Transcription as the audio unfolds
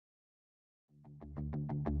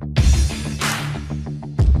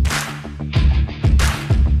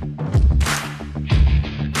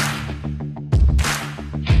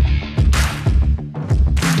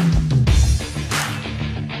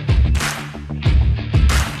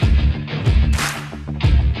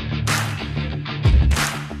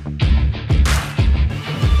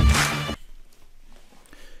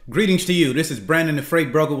Greetings to you. This is Brandon, the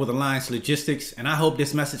freight broker with Alliance Logistics, and I hope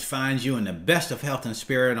this message finds you in the best of health and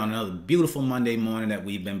spirit on another beautiful Monday morning that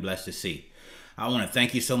we've been blessed to see. I want to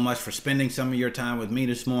thank you so much for spending some of your time with me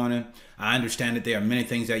this morning. I understand that there are many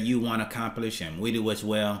things that you want to accomplish, and we do as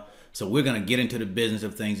well. So we're going to get into the business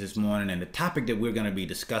of things this morning, and the topic that we're going to be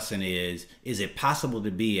discussing is it possible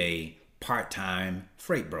to be a part-time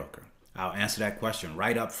freight broker? I'll answer that question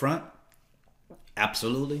right up front.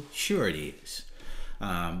 Absolutely, sure it is.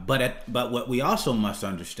 But what we also must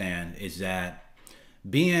understand is that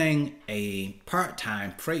being a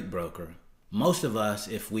part-time freight broker, most of us,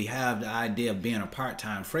 if we have the idea of being a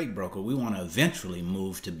part-time freight broker, we want to eventually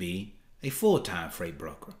move to be a full-time freight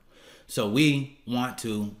broker. So we want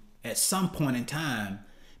to, at some point in time,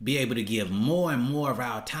 be able to give more and more of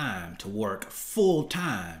our time to work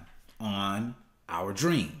full-time on our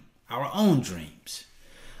dream, our own dreams.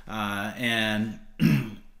 And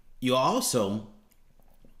you also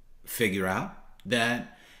figure out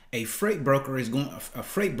that a freight broker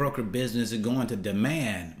business is going to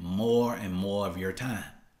demand more and more of your time.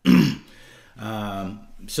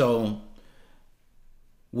 So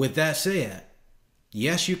with that said,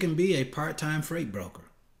 yes, you can be a part-time freight broker.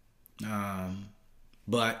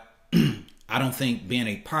 But I don't think being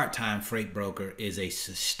a part-time freight broker is a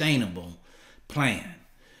sustainable plan.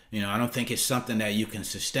 You know, I don't think it's something that you can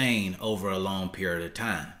sustain over a long period of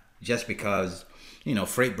time, just because, you know,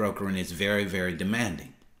 freight brokering is very, very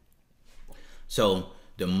demanding. So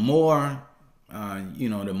the more,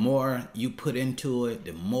 the more you put into it,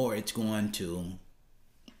 the more it's going to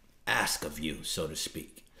ask of you, so to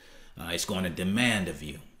speak. It's going to demand of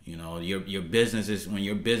you. You know, your businesses, when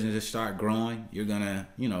your businesses start growing, you're gonna,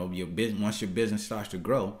 once your business starts to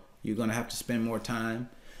grow, you're gonna have to spend more time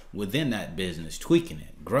within that business, tweaking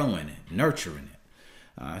it, growing it, nurturing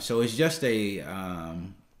it. So it's just a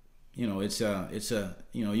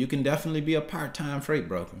you can definitely be a part-time freight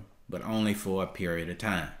broker, but only for a period of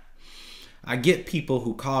time. I get people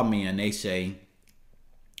who call me and they say,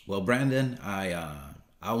 well, Brandon, I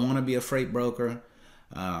want to be a freight broker.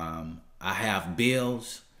 I have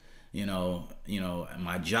bills,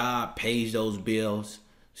 my job pays those bills.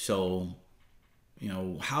 So,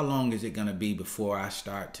 how long is it going to be before I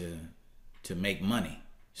start to make money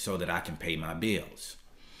so that I can pay my bills?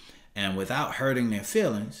 And without hurting their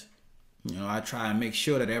feelings, I try and make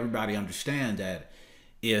sure that everybody understands that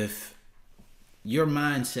if your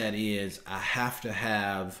mindset is, I have to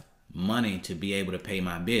have money to be able to pay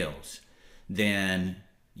my bills, then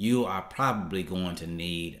you are probably going to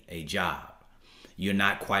need a job. You're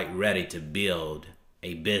not quite ready to build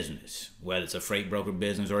a business, whether it's a freight broker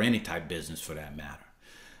business or any type business for that matter.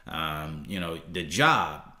 The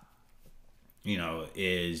job,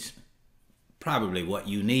 is probably what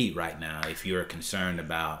you need right now if you're concerned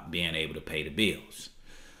about being able to pay the bills.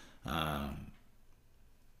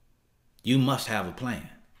 You must have a plan.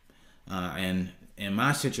 And in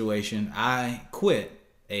my situation, I quit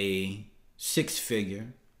a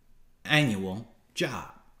 6-figure annual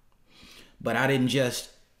job. But I didn't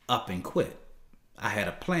just up and quit. I had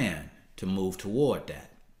a plan to move toward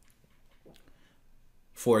that.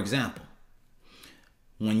 For example,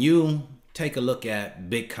 when you take a look at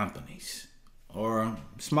big companies or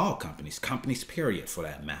small companies period for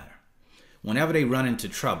that matter, whenever they run into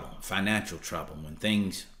trouble, financial trouble, when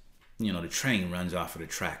things, the train runs off of the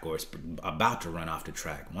track or it's about to run off the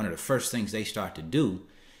track, one of the first things they start to do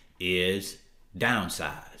is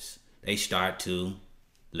downsize. They start to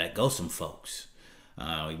let go some folks.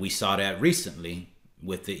 We saw that recently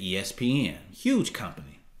with the ESPN, huge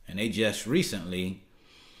company, and they just recently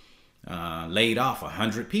laid off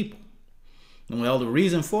 100 people. Well, the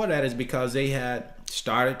reason for that is because they had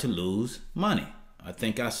started to lose money. I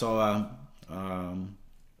think I saw an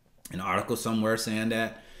article somewhere saying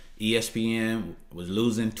that ESPN was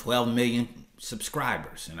losing 12 million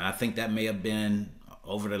subscribers, and I think that may have been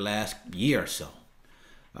over the last year or so.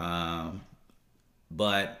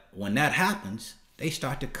 But when that happens, they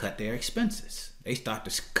start to cut their expenses. They start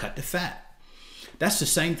to cut the fat. That's the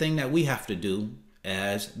same thing that we have to do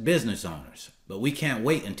as business owners, but we can't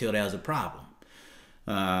wait until there's a problem.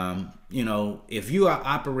 If you are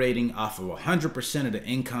operating off of 100% of the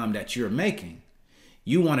income that you're making,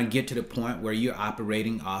 you want to get to the point where you're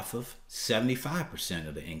operating off of 75%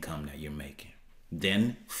 of the income that you're making,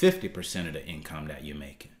 then 50% of the income that you're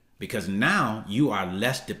making. Because now you are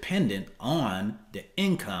less dependent on the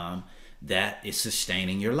income that is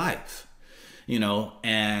sustaining your life,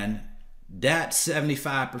 and that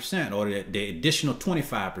 75% or the additional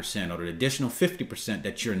 25% or the additional 50%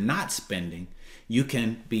 that you're not spending, you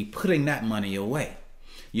can be putting that money away.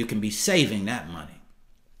 You can be saving that money.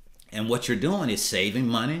 And what you're doing is saving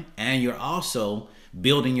money, and you're also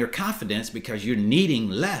building your confidence because you're needing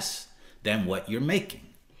less than what you're making.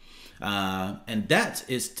 And that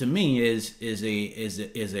is, to me, is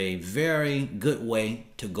a very good way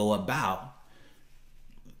to go about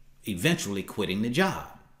eventually quitting the job.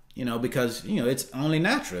 Because it's only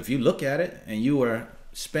natural. If you look at it and you are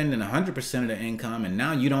spending 100% of the income, and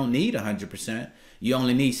now you don't need 100%, you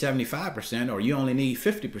only need 75%, or you only need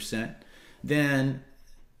 50%, then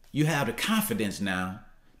you have the confidence now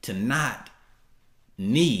to not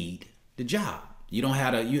need the job. You don't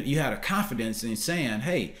have you had a confidence in saying,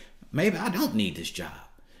 hey, maybe I don't need this job.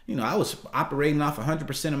 I was operating off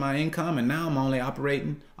 100% of my income, and now I'm only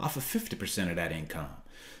operating off of 50% of that income.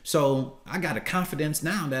 So I got a confidence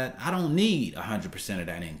now that I don't need 100% of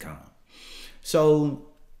that income. So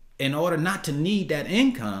in order not to need that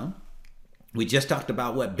income, we just talked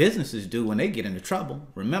about what businesses do when they get into trouble.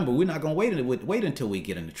 Remember, we're not going to wait until we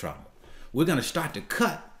get into trouble. We're going to start to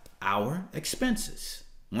cut our expenses.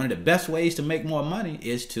 One of the best ways to make more money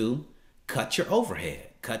is to cut your overhead,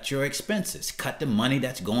 cut your expenses, cut the money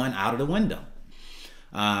that's going out of the window.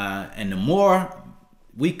 And the more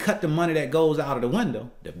we cut the money that goes out of the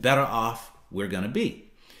window, the better off we're going to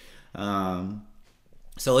be.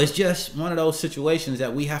 So it's just one of those situations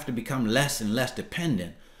that we have to become less and less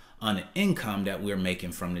dependent on the income that we're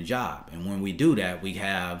making from the job. And when we do that, we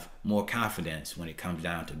have more confidence when it comes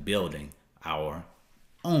down to building our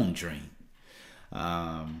own dream.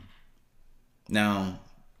 Now,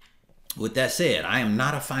 with that said, I am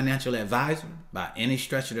not a financial advisor by any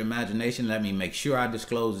stretch of the imagination. Let me make sure I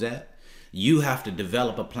disclose that. You have to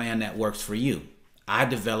develop a plan that works for you. I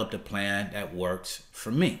developed a plan that works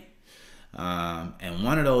for me. And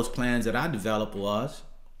one of those plans that I developed was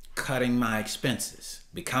cutting my expenses,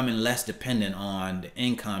 becoming less dependent on the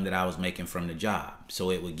income that I was making from the job.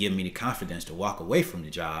 So it would give me the confidence to walk away from the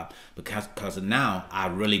job because now I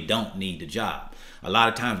really don't need the job. A lot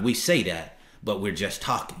of times we say that, but we're just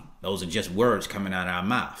talking. Those are just words coming out of our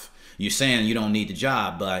mouth. You're saying you don't need the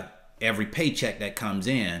job, but every paycheck that comes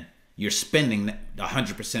in, you're spending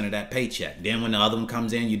 100% of that paycheck. Then when the other one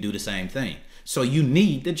comes in, you do the same thing. So you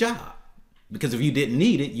need the job, because if you didn't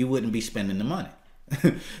need it, you wouldn't be spending the money.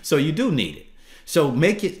 So you do need it. So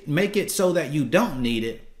make it so that you don't need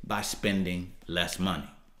it by spending less money.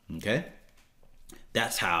 Okay,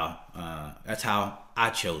 that's how I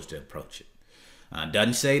chose to approach it.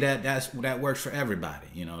 Doesn't say that that works for everybody.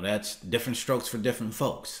 That's different strokes for different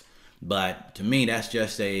folks. But to me, that's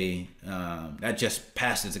just that just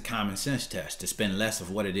passes a common sense test. To spend less of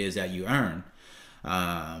what it is that you earn,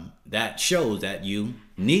 that shows that you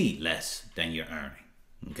need less than you're earning.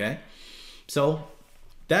 Okay, so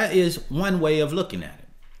that is one way of looking at it.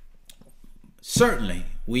 Certainly,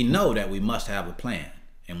 we know that we must have a plan.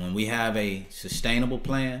 And when we have a sustainable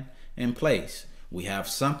plan in place, we have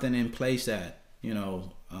something in place that,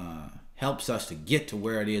 helps us to get to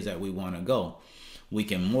where it is that we want to go. We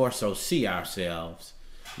can more so see ourselves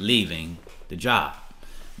leaving the job.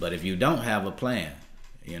 But if you don't have a plan,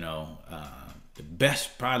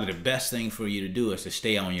 probably the best thing for you to do is to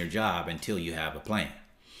stay on your job until you have a plan.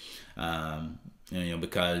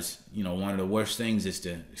 Because one of the worst things is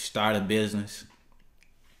to start a business,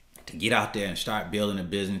 to get out there and start building a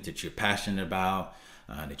business that you're passionate about,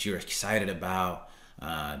 that you're excited about,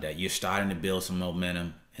 that you're starting to build some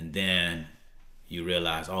momentum, and then you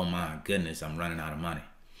realize, oh my goodness, I'm running out of money.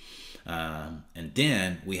 And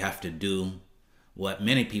then we have to do what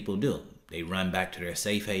many people do. They run back to their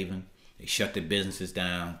safe haven, they shut their businesses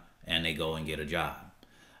down, and they go and get a job.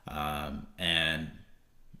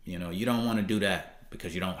 You don't want to do that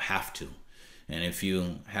because you don't have to. And if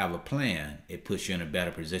you have a plan, it puts you in a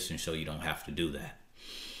better position so you don't have to do that.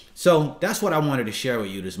 So that's what I wanted to share with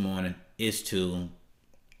you this morning, is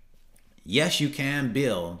yes, you can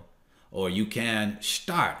build, or you can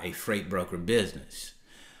start a freight broker business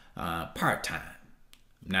part-time.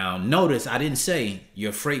 Now, notice I didn't say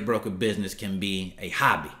your freight broker business can be a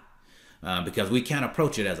hobby, because we can't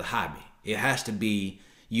approach it as a hobby. It has to be,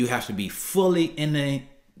 you have to be fully in the,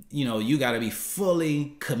 you got to be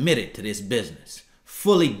fully committed to this business,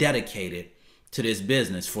 fully dedicated to this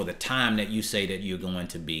business for the time that you say that you're going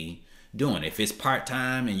to be doing. If it's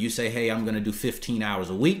part-time and you say, hey, I'm going to do 15 hours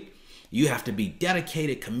a week, you have to be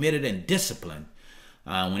dedicated, committed, and disciplined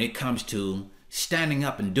when it comes to standing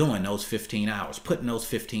up and doing those 15 hours, putting those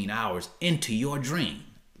 15 hours into your dream.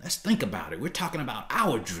 Let's think about it. We're talking about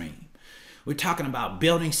our dream. We're talking about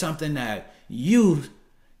building something that you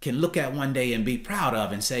can look at one day and be proud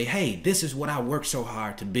of and say, hey, this is what I worked so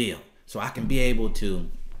hard to build. So I can be able to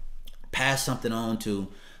pass something on to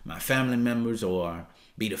my family members, or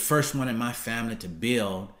be the first one in my family to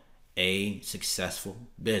build a successful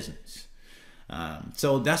business.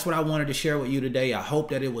 So that's what I wanted to share with you today. I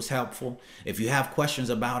hope that it was helpful. If you have questions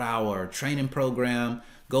about our training program,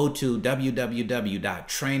 go to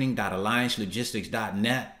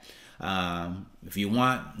www.training.alliancelogistics.net. If you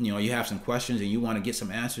want, you have some questions and you want to get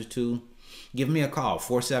some answers to, give me a call,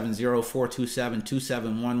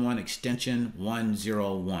 470-427-2711, extension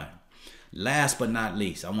 101. Last but not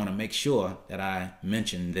least, I want to make sure that I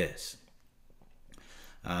mention this.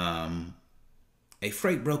 A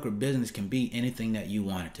freight broker business can be anything that you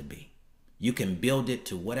want it to be. You can build it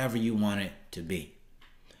to whatever you want it to be.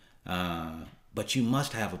 But you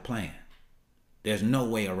must have a plan. There's no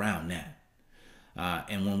way around that.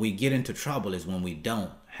 And when we get into trouble is when we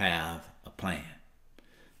don't have a plan.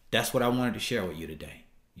 That's what I wanted to share with you today.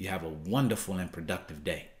 You have a wonderful and productive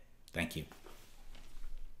day. Thank you.